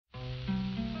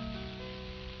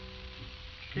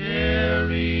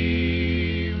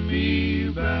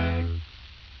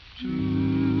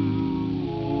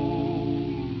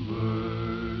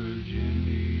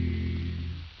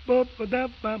me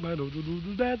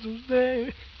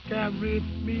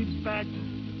back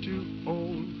to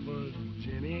old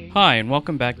Virginia. Hi, and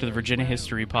welcome back to the Virginia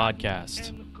History Podcast.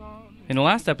 In the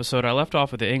last episode, I left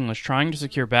off with the English trying to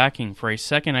secure backing for a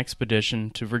second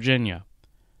expedition to Virginia.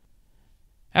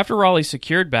 After Raleigh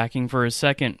secured backing for his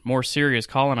second, more serious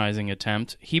colonizing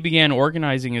attempt, he began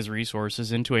organizing his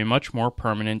resources into a much more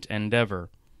permanent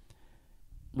endeavor.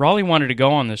 Raleigh wanted to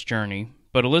go on this journey,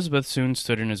 but Elizabeth soon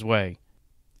stood in his way.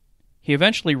 He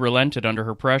eventually relented under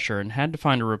her pressure and had to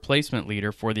find a replacement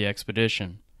leader for the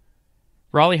expedition.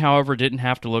 Raleigh, however, didn't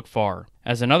have to look far,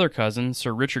 as another cousin,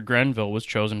 Sir Richard Grenville, was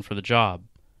chosen for the job.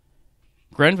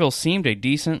 Grenville seemed a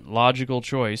decent, logical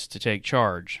choice to take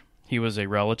charge. He was a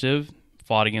relative,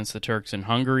 fought against the Turks in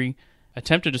Hungary,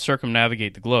 attempted to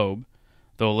circumnavigate the globe,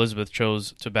 though Elizabeth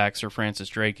chose to back Sir Francis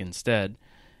Drake instead,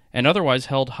 and otherwise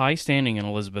held high standing in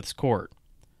Elizabeth's court.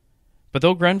 But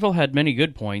though Grenville had many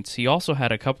good points, he also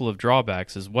had a couple of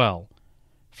drawbacks as well.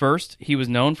 First, he was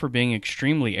known for being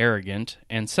extremely arrogant,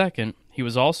 and second, he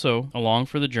was also along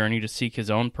for the journey to seek his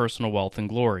own personal wealth and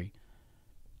glory.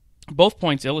 Both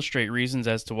points illustrate reasons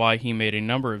as to why he made a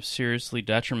number of seriously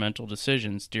detrimental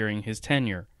decisions during his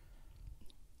tenure.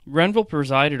 Grenville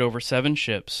presided over 7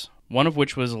 ships, one of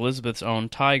which was Elizabeth's own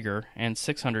Tiger, and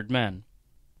 600 men.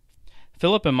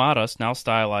 Philip Amadas, now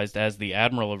stylized as the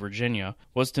Admiral of Virginia,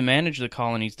 was to manage the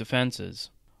colony's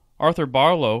defenses. Arthur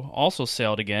Barlow also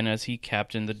sailed again as he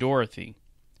captained the Dorothy.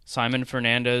 Simon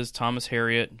Fernandez, Thomas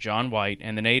Harriot, John White,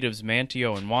 and the natives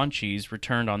Manteo and Wanchese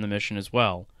returned on the mission as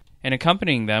well, and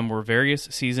accompanying them were various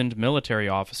seasoned military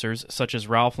officers such as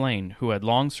Ralph Lane, who had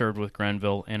long served with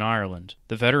Grenville in Ireland,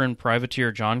 the veteran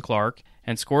privateer John Clark,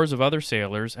 and scores of other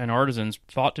sailors and artisans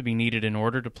thought to be needed in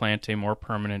order to plant a more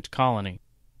permanent colony.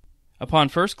 Upon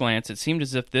first glance, it seemed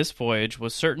as if this voyage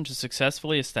was certain to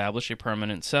successfully establish a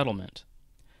permanent settlement.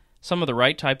 Some of the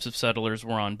right types of settlers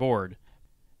were on board,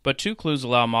 but 2 clues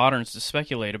allow moderns to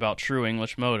speculate about true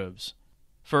English motives.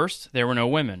 First, there were no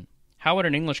women. How would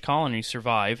an English colony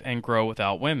survive and grow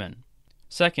without women?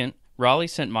 Second, Raleigh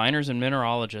sent miners and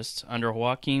mineralogists under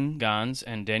Joachim Gans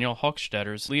and Daniel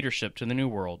Hochstetter's leadership to the New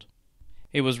World.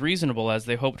 It was reasonable, as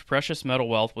they hoped precious metal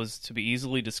wealth was to be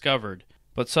easily discovered,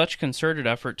 but such concerted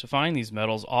effort to find these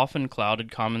metals often clouded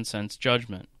common-sense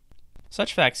judgment.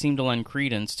 Such facts seem to lend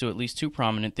credence to at least 2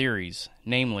 prominent theories,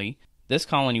 namely, this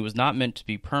colony was not meant to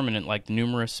be permanent like the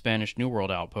numerous Spanish New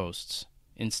World outposts.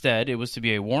 Instead, it was to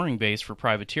be a warring base for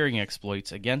privateering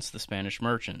exploits against the Spanish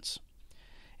merchants.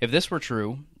 If this were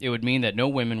true, it would mean that no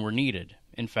women were needed.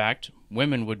 In fact,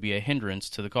 women would be a hindrance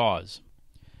to the cause.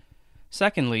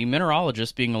 Secondly,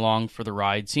 mineralogists being along for the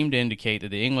ride seemed to indicate that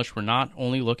the English were not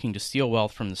only looking to steal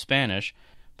wealth from the Spanish,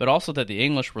 but also that the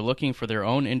English were looking for their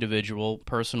own individual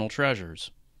personal treasures.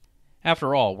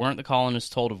 After all, weren't the colonists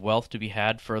told of wealth to be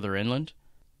had further inland?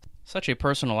 Such a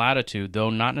personal attitude, though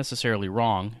not necessarily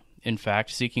wrong, in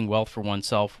fact, seeking wealth for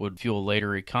oneself would fuel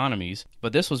later economies,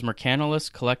 but this was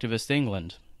mercantilist, collectivist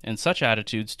England, and such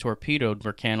attitudes torpedoed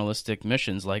mercantilistic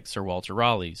missions like Sir Walter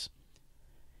Raleigh's.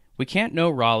 We can't know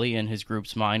Raleigh and his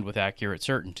group's mind with accurate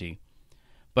certainty,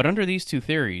 but under these 2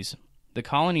 theories, the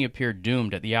colony appeared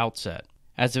doomed at the outset.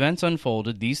 As events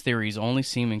unfolded, these theories only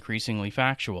seem increasingly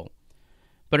factual.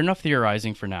 But enough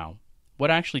theorizing for now.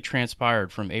 What actually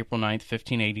transpired from April 9,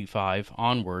 1585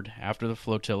 onward after the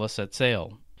flotilla set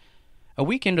sail? A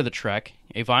week into the trek,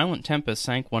 a violent tempest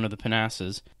sank one of the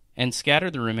pinnaces and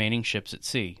scattered the remaining ships at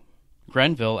sea.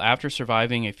 Grenville, after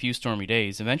surviving a few stormy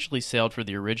days, eventually sailed for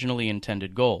the originally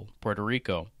intended goal, Puerto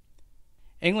Rico.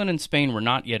 England and Spain were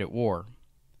not yet at war.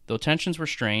 Though tensions were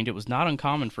strained, it was not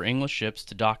uncommon for English ships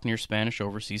to dock near Spanish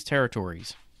overseas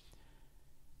territories.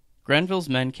 Grenville's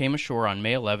men came ashore on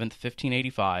May 11,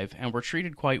 1585, and were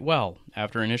treated quite well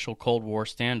after initial Cold War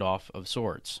standoff of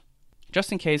sorts.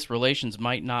 Just in case relations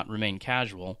might not remain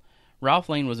casual, Ralph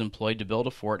Lane was employed to build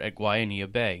a fort at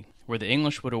Guayanilla Bay, where the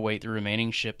English would await the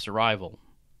remaining ship's arrival.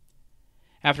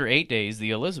 After 8 days, the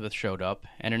Elizabeth showed up,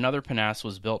 and another pinnace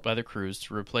was built by the crews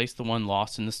to replace the one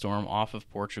lost in the storm off of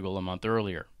Portugal a month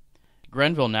earlier.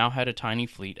 Grenville now had a tiny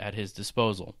fleet at his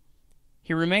disposal.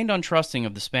 He remained untrusting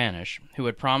of the Spanish, who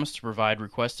had promised to provide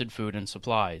requested food and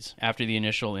supplies after the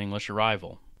initial English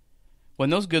arrival.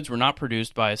 When those goods were not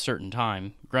produced by a certain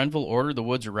time, Grenville ordered the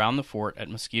woods around the fort at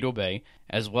Mosquito Bay,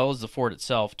 as well as the fort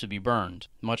itself, to be burned,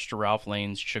 much to Ralph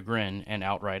Lane's chagrin and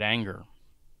outright anger.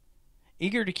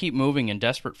 Eager to keep moving and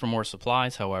desperate for more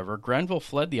supplies, however, Grenville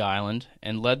fled the island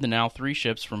and led the now 3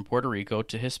 ships from Puerto Rico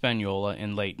to Hispaniola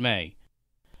in late May.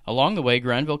 Along the way,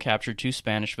 Grenville captured 2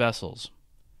 Spanish vessels.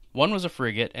 One was a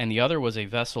frigate, and the other was a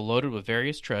vessel loaded with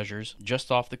various treasures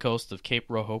just off the coast of Cape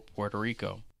Rojo, Puerto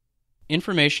Rico.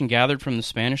 Information gathered from the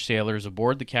Spanish sailors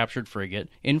aboard the captured frigate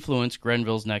influenced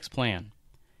Grenville's next plan.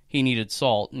 He needed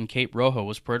salt, and Cape Rojo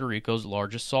was Puerto Rico's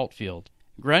largest salt field.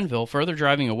 Grenville, further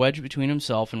driving a wedge between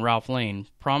himself and Ralph Lane,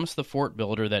 promised the fort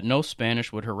builder that no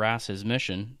Spanish would harass his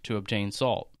mission to obtain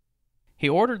salt. He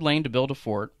ordered Lane to build a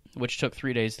fort, which took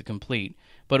 3 days to complete,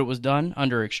 but it was done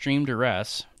under extreme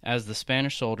duress, as the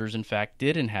Spanish soldiers in fact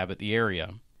did inhabit the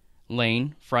area.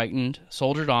 Lane, frightened,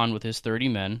 soldiered on with his 30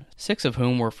 men, 6 of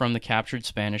whom were from the captured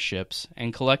Spanish ships,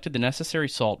 and collected the necessary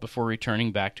salt before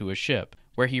returning back to his ship,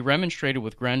 where he remonstrated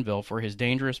with Grenville for his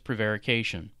dangerous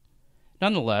prevarication.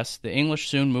 Nonetheless, the English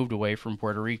soon moved away from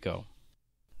Puerto Rico.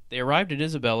 They arrived at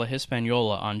Isabella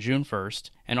Hispaniola on June 1st,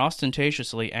 and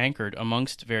ostentatiously anchored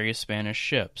amongst various Spanish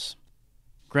ships.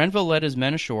 Grenville led his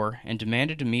men ashore and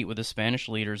demanded to meet with the Spanish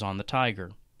leaders on the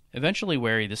Tiger. Eventually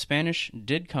wary, the Spanish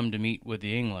did come to meet with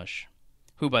the English,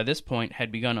 who by this point had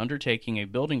begun undertaking a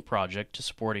building project to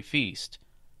support a feast.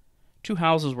 2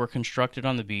 houses were constructed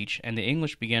on the beach, and the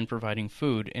English began providing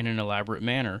food in an elaborate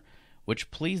manner,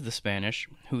 which pleased the Spanish,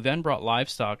 who then brought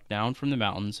livestock down from the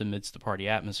mountains amidst the party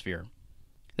atmosphere.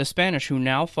 The Spanish, who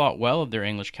now thought well of their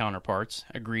English counterparts,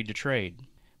 agreed to trade.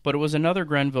 But it was another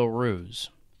Grenville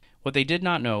ruse. What they did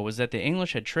not know was that the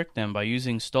English had tricked them by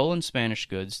using stolen Spanish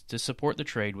goods to support the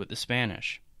trade with the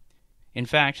Spanish. In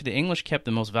fact, the English kept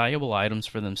the most valuable items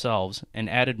for themselves and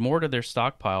added more to their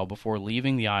stockpile before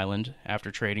leaving the island after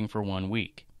trading for 1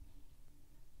 week.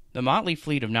 The motley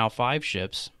fleet of now 5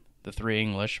 ships, the 3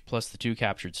 English plus the 2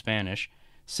 captured Spanish,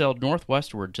 sailed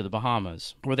northwestward to the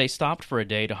Bahamas, where they stopped for a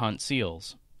day to hunt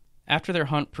seals. After their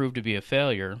hunt proved to be a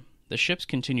failure, the ships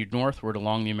continued northward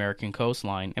along the American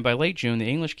coastline, and by late June the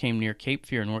English came near Cape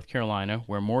Fear, North Carolina,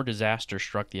 where more disaster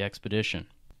struck the expedition.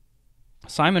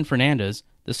 Simon Fernandez,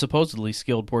 the supposedly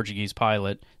skilled Portuguese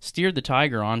pilot, steered the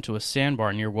Tiger onto a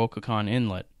sandbar near Wokokan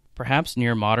Inlet, perhaps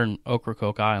near modern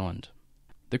Ocracoke Island.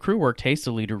 The crew worked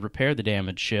hastily to repair the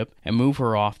damaged ship and move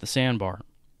her off the sandbar.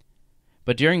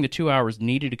 But during the 2 hours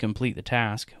needed to complete the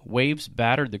task, waves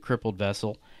battered the crippled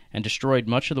vessel and destroyed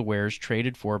much of the wares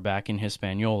traded for back in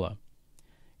Hispaniola.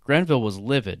 Grenville was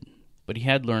livid, but he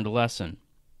had learned a lesson.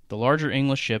 The larger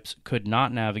English ships could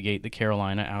not navigate the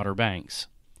Carolina Outer Banks.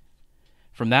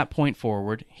 From that point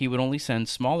forward, he would only send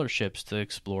smaller ships to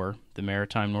explore the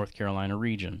maritime North Carolina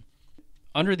region.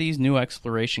 Under these new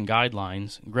exploration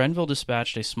guidelines, Grenville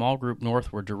dispatched a small group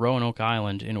northward to Roanoke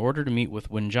Island in order to meet with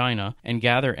Wingina and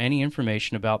gather any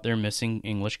information about their missing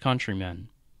English countrymen.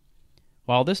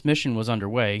 While this mission was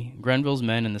underway, Grenville's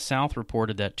men in the south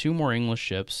reported that 2 more English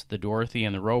ships, the Dorothy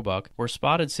and the Roebuck, were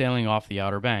spotted sailing off the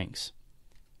Outer Banks.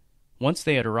 Once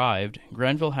they had arrived,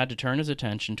 Grenville had to turn his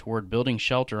attention toward building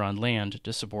shelter on land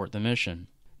to support the mission.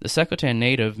 The Secotan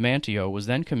native, Manteo, was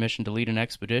then commissioned to lead an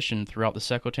expedition throughout the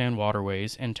Secotan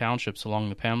waterways and townships along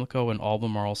the Pamlico and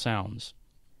Albemarle Sounds.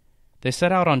 They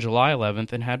set out on July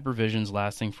 11th and had provisions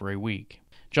lasting for a week.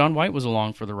 John White was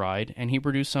along for the ride, and he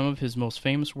produced some of his most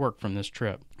famous work from this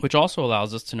trip, which also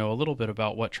allows us to know a little bit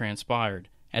about what transpired,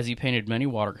 as he painted many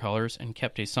watercolors and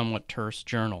kept a somewhat terse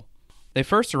journal. They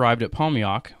first arrived at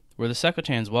Pomioc, where the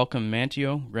Secotans welcomed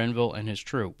Manteo, Grenville, and his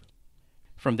troop.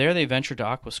 From there they ventured to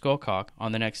Aquascocock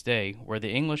on the next day, where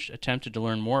the English attempted to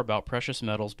learn more about precious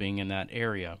metals being in that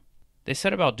area. They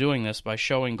set about doing this by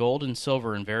showing gold and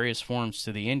silver in various forms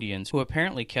to the Indians, who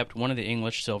apparently kept one of the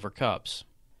English silver cups.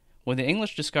 When the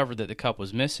English discovered that the cup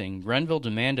was missing, Grenville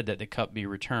demanded that the cup be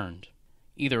returned.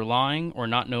 Either lying or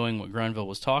not knowing what Grenville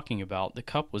was talking about, the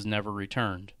cup was never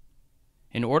returned.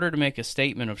 In order to make a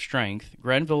statement of strength,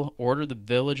 Grenville ordered the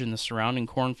village and the surrounding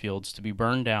cornfields to be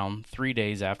burned down 3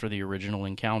 days after the original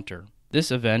encounter.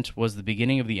 This event was the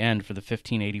beginning of the end for the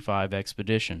 1585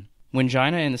 expedition.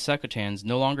 Wingina and the Secotans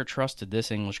no longer trusted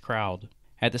this English crowd.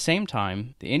 At the same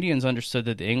time, the Indians understood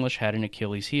that the English had an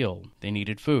Achilles heel. They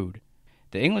needed food.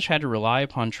 The English had to rely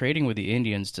upon trading with the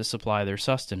Indians to supply their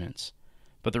sustenance.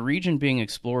 But the region being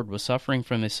explored was suffering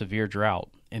from a severe drought,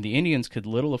 and the Indians could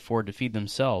little afford to feed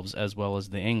themselves as well as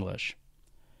the English.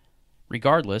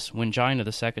 Regardless, Wingina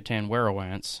the Secotan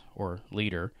Werowance, or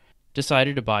leader,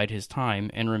 decided to bide his time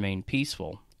and remain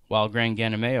peaceful, while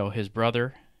Granganameo, his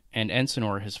brother, and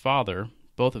Ensenor, his father,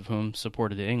 both of whom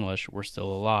supported the English, were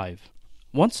still alive.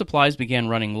 Once supplies began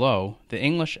running low, the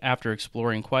English, after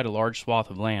exploring quite a large swath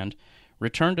of land,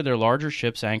 returned to their larger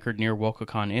ships anchored near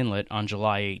Wokokan Inlet on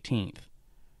July 18th.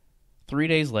 3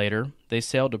 days later, they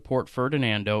sailed to Port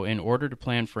Ferdinando in order to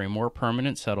plan for a more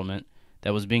permanent settlement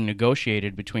that was being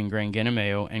negotiated between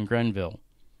Granganameo and Grenville.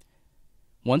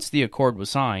 Once the accord was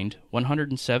signed,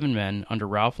 107 men under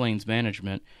Ralph Lane's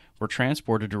management were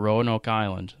transported to Roanoke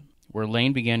Island, where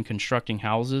Lane began constructing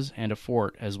houses and a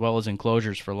fort, as well as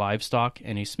enclosures for livestock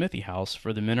and a smithy house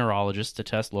for the mineralogists to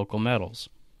test local metals.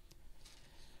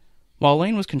 While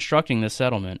Lane was constructing this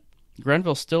settlement,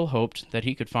 Grenville still hoped that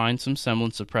he could find some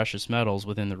semblance of precious metals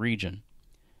within the region.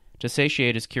 To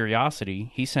satiate his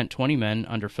curiosity, he sent 20 men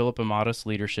under Philip Amatus'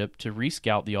 leadership to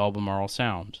re-scout the Albemarle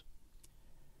Sound.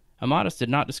 Amatus did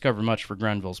not discover much for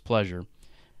Grenville's pleasure,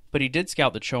 but he did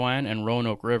scout the Chowan and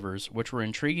Roanoke rivers, which were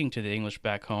intriguing to the English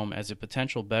back home as a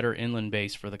potential better inland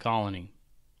base for the colony.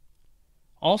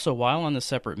 Also, while on this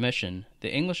separate mission,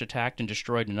 the English attacked and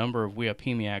destroyed a number of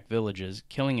Weopemiac villages,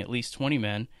 killing at least 20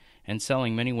 men and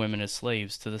selling many women as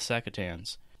slaves to the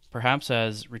Secotans, perhaps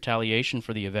as retaliation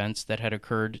for the events that had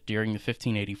occurred during the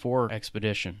 1584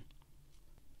 expedition.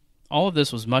 All of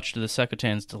this was much to the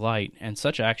Secotans' delight, and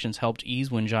such actions helped ease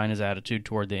Wingina's attitude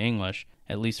toward the English,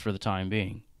 at least for the time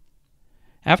being.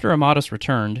 After Amatus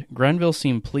returned, Grenville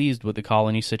seemed pleased with the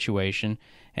colony situation,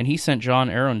 and he sent John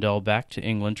Arundel back to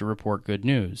England to report good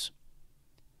news.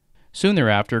 Soon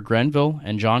thereafter, Grenville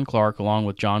and John Clark, along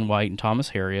with John White and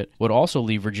Thomas Harriot, would also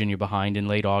leave Virginia behind in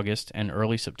late August and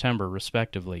early September,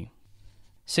 respectively.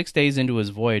 6 days into his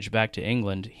voyage back to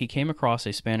England, he came across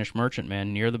a Spanish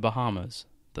merchantman near the Bahamas,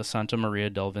 the Santa Maria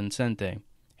del Vicente,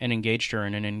 and engaged her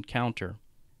in an encounter.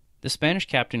 The Spanish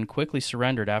captain quickly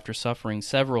surrendered after suffering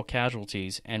several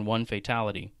casualties and one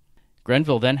fatality.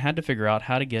 Grenville then had to figure out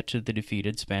how to get to the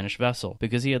defeated Spanish vessel,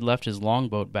 because he had left his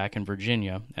longboat back in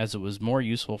Virginia, as it was more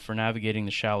useful for navigating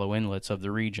the shallow inlets of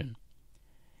the region.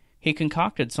 He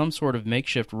concocted some sort of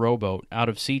makeshift rowboat out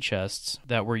of sea chests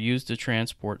that were used to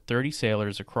transport 30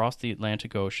 sailors across the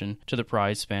Atlantic Ocean to the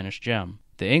prized Spanish gem.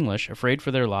 The English, afraid for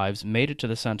their lives, made it to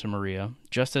the Santa Maria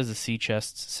just as the sea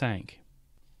chests sank.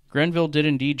 Grenville did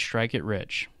indeed strike it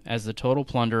rich, as the total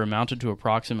plunder amounted to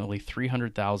approximately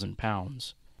 300,000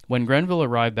 pounds. When Grenville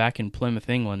arrived back in Plymouth,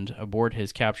 England, aboard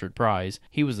his captured prize,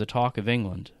 he was the talk of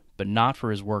England, but not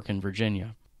for his work in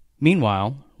Virginia.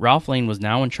 Meanwhile, Ralph Lane was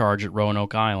now in charge at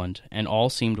Roanoke Island, and all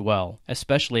seemed well,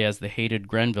 especially as the hated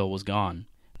Grenville was gone.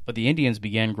 But the Indians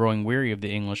began growing weary of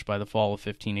the English by the fall of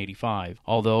 1585,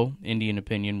 although Indian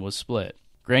opinion was split.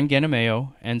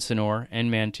 Granganameo, Ensenor,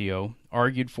 and Manteo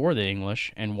argued for the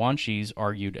English, and Wanchese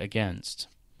argued against.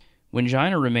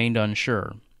 Wingina remained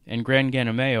unsure, and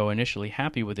Granganameo, initially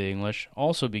happy with the English,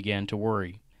 also began to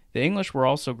worry. The English were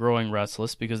also growing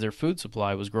restless because their food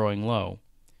supply was growing low.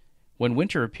 When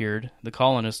winter appeared, the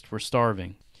colonists were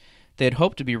starving. They had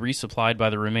hoped to be resupplied by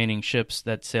the remaining ships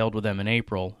that sailed with them in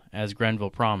April, as Grenville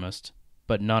promised,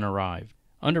 but none arrived.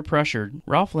 Under pressure,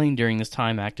 Ralph Lane during this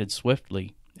time acted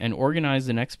swiftly, and organized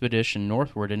an expedition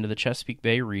northward into the Chesapeake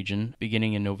Bay region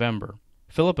beginning in November.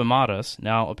 Philip Amatus,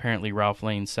 now apparently Ralph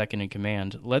Lane's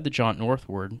second-in-command, led the jaunt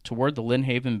northward toward the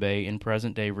Lynnhaven Bay in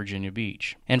present-day Virginia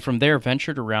Beach, and from there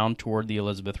ventured around toward the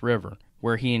Elizabeth River,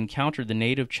 where he encountered the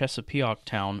native Chesapeake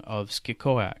town of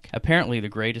Skikoac, apparently the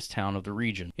greatest town of the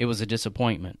region. It was a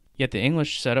disappointment. Yet the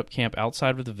English set up camp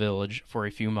outside of the village for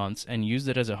a few months and used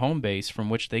it as a home base from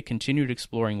which they continued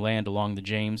exploring land along the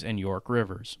James and York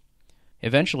rivers.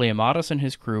 Eventually, Amatus and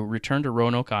his crew returned to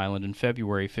Roanoke Island in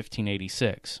February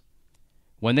 1586.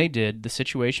 When they did, the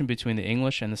situation between the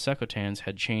English and the Secotans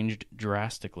had changed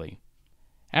drastically.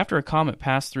 After a comet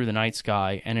passed through the night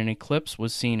sky and an eclipse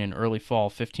was seen in early fall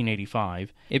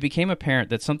 1585, it became apparent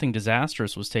that something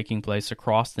disastrous was taking place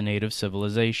across the native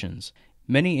civilizations.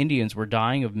 Many Indians were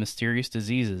dying of mysterious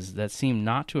diseases that seemed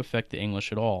not to affect the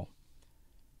English at all.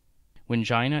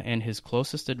 Wingina and his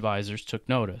closest advisors took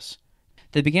notice.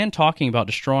 They began talking about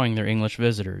destroying their English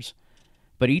visitors.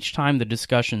 But each time the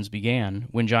discussions began,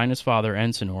 Wingina's father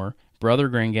Ensenor, brother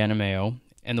Granganameo,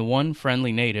 and the one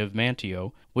friendly native,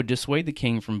 Manteo, would dissuade the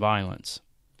king from violence.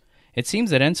 It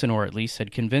seems that Ensenor at least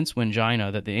had convinced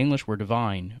Wingina that the English were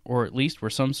divine, or at least were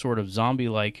some sort of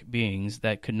zombie-like beings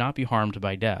that could not be harmed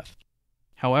by death.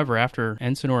 However, after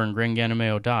Ensenor and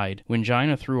Granganameo died,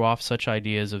 Wingina threw off such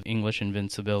ideas of English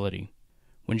invincibility.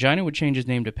 Wingina would change his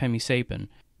name to Pemisapin,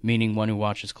 meaning one who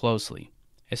watches closely,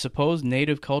 a supposed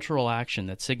native cultural action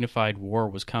that signified war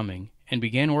was coming, and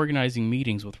began organizing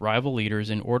meetings with rival leaders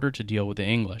in order to deal with the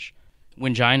English.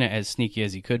 Wingina, as sneaky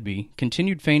as he could be,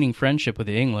 continued feigning friendship with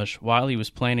the English while he was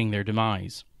planning their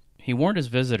demise. He warned his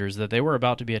visitors that they were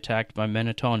about to be attacked by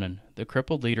Menetonen, the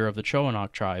crippled leader of the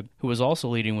Choanock tribe, who was also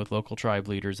leading with local tribe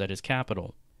leaders at his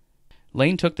capital.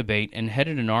 Lane took the bait and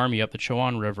headed an army up the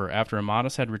Chowan River after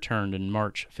Amatus had returned in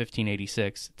March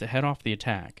 1586 to head off the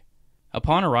attack.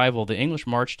 Upon arrival, the English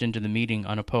marched into the meeting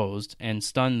unopposed and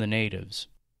stunned the natives.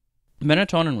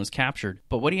 Menetonen was captured,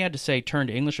 but what he had to say turned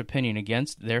English opinion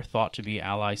against their thought-to-be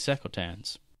ally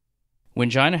Secotans.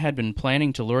 Wingina had been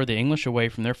planning to lure the English away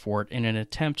from their fort in an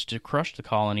attempt to crush the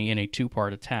colony in a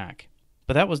two-part attack.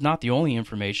 But that was not the only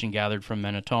information gathered from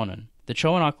Menetonen. The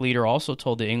Chowanok leader also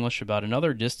told the English about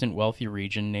another distant wealthy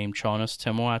region named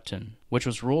Chonos-Temoatin, which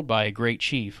was ruled by a great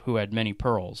chief who had many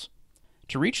pearls.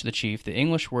 To reach the chief, the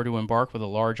English were to embark with a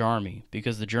large army,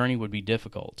 because the journey would be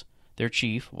difficult. Their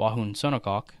chief, Wahun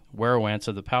Sonokok, Werowance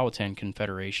of the Powhatan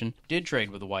Confederation, did trade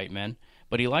with the white men,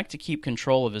 but he liked to keep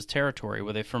control of his territory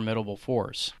with a formidable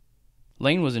force.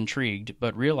 Lane was intrigued,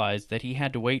 but realized that he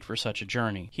had to wait for such a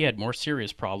journey. He had more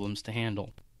serious problems to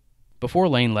handle. Before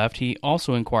Lane left, he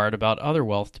also inquired about other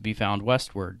wealth to be found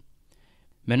westward.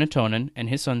 Menetonen and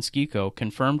his son Skiko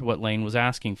confirmed what Lane was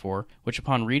asking for, which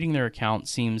upon reading their account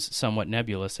seems somewhat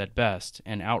nebulous at best,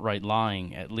 and outright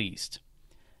lying at least.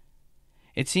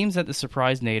 It seems that the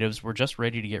surprised natives were just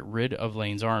ready to get rid of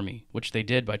Lane's army, which they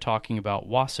did by talking about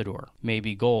Wasador,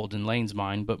 maybe gold in Lane's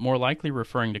mind, but more likely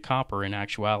referring to copper in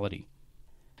actuality.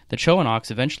 The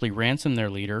Chowanoks eventually ransomed their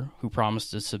leader, who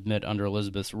promised to submit under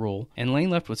Elizabeth's rule, and Lane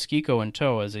left with Skiko in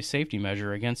tow as a safety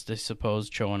measure against a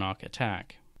supposed Chowanok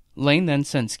attack. Lane then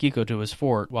sent Skiko to his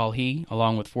fort, while he,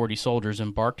 along with 40 soldiers,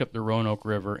 embarked up the Roanoke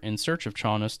River in search of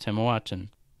Chonos-Temoatin.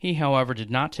 He, however,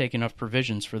 did not take enough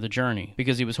provisions for the journey,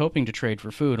 because he was hoping to trade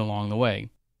for food along the way.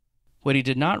 What he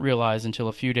did not realize until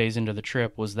a few days into the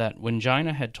trip was that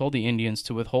Wingina had told the Indians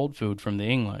to withhold food from the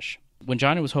English.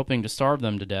 Wingina was hoping to starve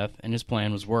them to death, and his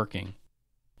plan was working.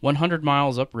 100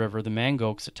 miles upriver, the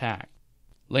Mangokes attacked.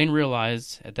 Lane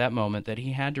realized at that moment that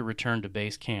he had to return to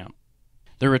base camp.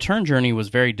 The return journey was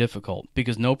very difficult,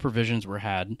 because no provisions were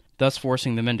had, thus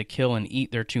forcing the men to kill and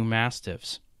eat their 2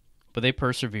 mastiffs. But they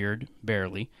persevered,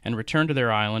 barely, and returned to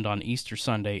their island on Easter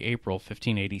Sunday, April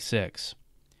 1586.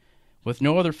 With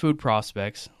no other food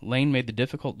prospects, Lane made the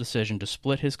difficult decision to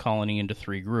split his colony into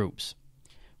 3 groups.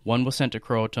 One was sent to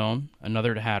Croatoan,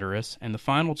 another to Hatteras, and the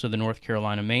final to the North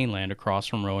Carolina mainland across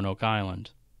from Roanoke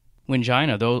Island.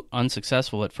 Wingina, though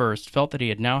unsuccessful at first, felt that he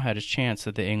had now had his chance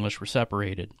that the English were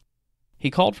separated. He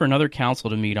called for another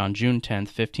council to meet on June 10,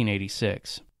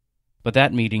 1586. But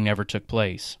that meeting never took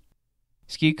place.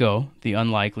 Skiko, the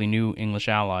unlikely new English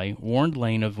ally, warned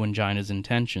Lane of Wingina's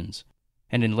intentions,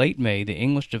 and in late May the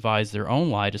English devised their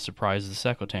own lie to surprise the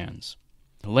Secotans.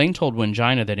 Lane told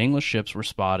Wingina that English ships were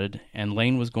spotted, and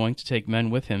Lane was going to take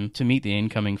men with him to meet the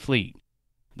incoming fleet.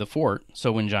 The fort,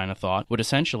 so Wingina thought, would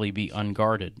essentially be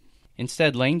unguarded.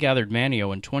 Instead, Lane gathered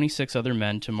Manio and 26 other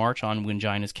men to march on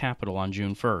Wingina's capital on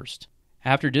June 1st.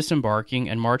 After disembarking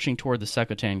and marching toward the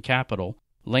Secotan capital,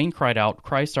 Lane cried out,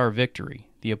 "Christ our victory,"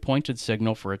 the appointed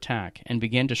signal for attack, and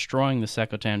began destroying the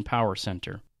Secotan power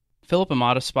center. Philip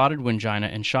Amata spotted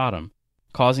Wingina and shot him,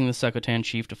 causing the Secotan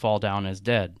chief to fall down as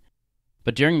dead.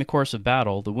 But during the course of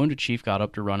battle, the wounded chief got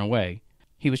up to run away.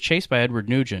 He was chased by Edward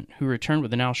Nugent, who returned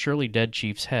with the now surely dead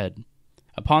chief's head.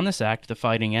 Upon this act, the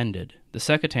fighting ended. The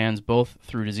Secotans, both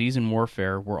through disease and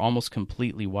warfare, were almost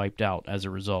completely wiped out as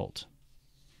a result.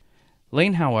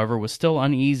 Lane, however, was still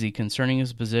uneasy concerning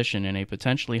his position in a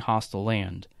potentially hostile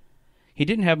land. He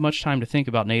didn't have much time to think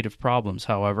about native problems,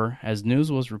 however, as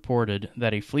news was reported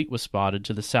that a fleet was spotted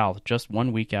to the south just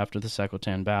 1 week after the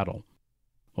Secotan battle.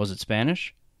 Was it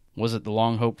Spanish? Was it the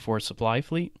long-hoped-for supply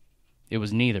fleet? It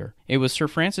was neither. It was Sir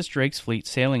Francis Drake's fleet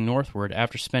sailing northward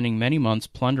after spending many months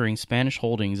plundering Spanish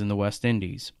holdings in the West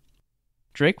Indies.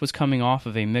 Drake was coming off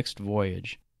of a mixed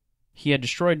voyage. He had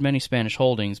destroyed many Spanish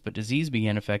holdings, but disease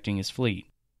began affecting his fleet.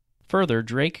 Further,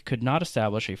 Drake could not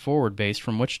establish a forward base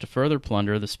from which to further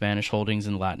plunder the Spanish holdings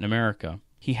in Latin America.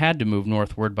 He had to move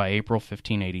northward by April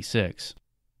 1586.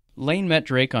 Lane met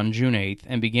Drake on June 8th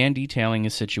and began detailing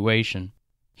his situation.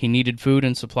 He needed food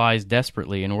and supplies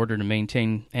desperately in order to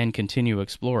maintain and continue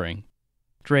exploring.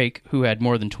 Drake, who had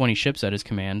more than 20 ships at his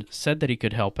command, said that he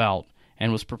could help out,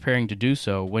 and was preparing to do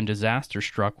so when disaster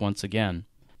struck once again.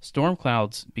 Storm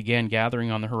clouds began gathering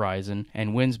on the horizon,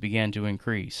 and winds began to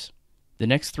increase. The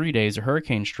next 3 days a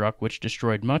hurricane struck which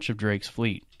destroyed much of Drake's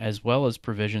fleet, as well as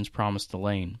provisions promised to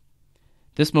Lane.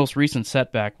 This most recent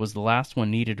setback was the last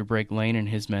one needed to break Lane and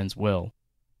his men's will.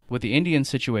 With the Indian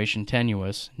situation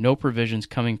tenuous, no provisions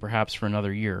coming perhaps for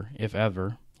another year, if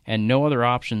ever, and no other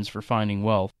options for finding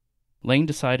wealth, Lane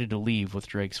decided to leave with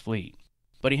Drake's fleet.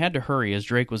 But he had to hurry as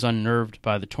Drake was unnerved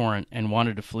by the torrent and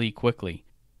wanted to flee quickly.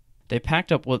 They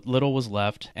packed up what little was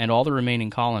left, and all the remaining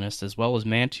colonists, as well as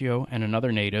Manteo and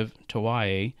another native,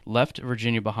 Towaye, left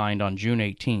Virginia behind on June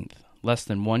 18th, less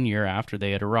than 1 year after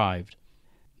they had arrived.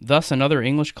 Thus another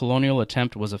English colonial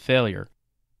attempt was a failure,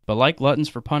 but like gluttons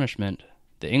for punishment,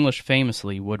 the English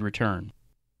famously would return.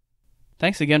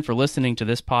 Thanks again for listening to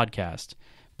this podcast.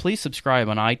 Please subscribe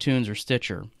on iTunes or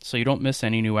Stitcher so you don't miss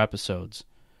any new episodes.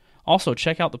 Also,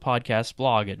 check out the podcast's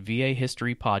blog at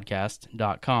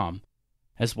vahistorypodcast.com,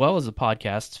 as well as the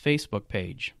podcast's Facebook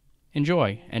page.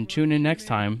 Enjoy, and tune in next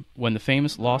time when the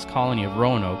famous lost colony of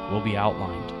Roanoke will be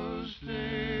outlined.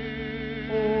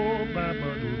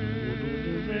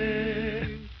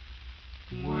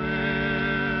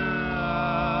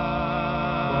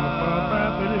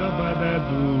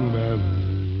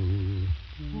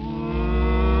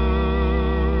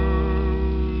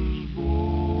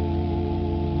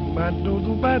 But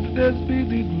do bad, there's be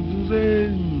the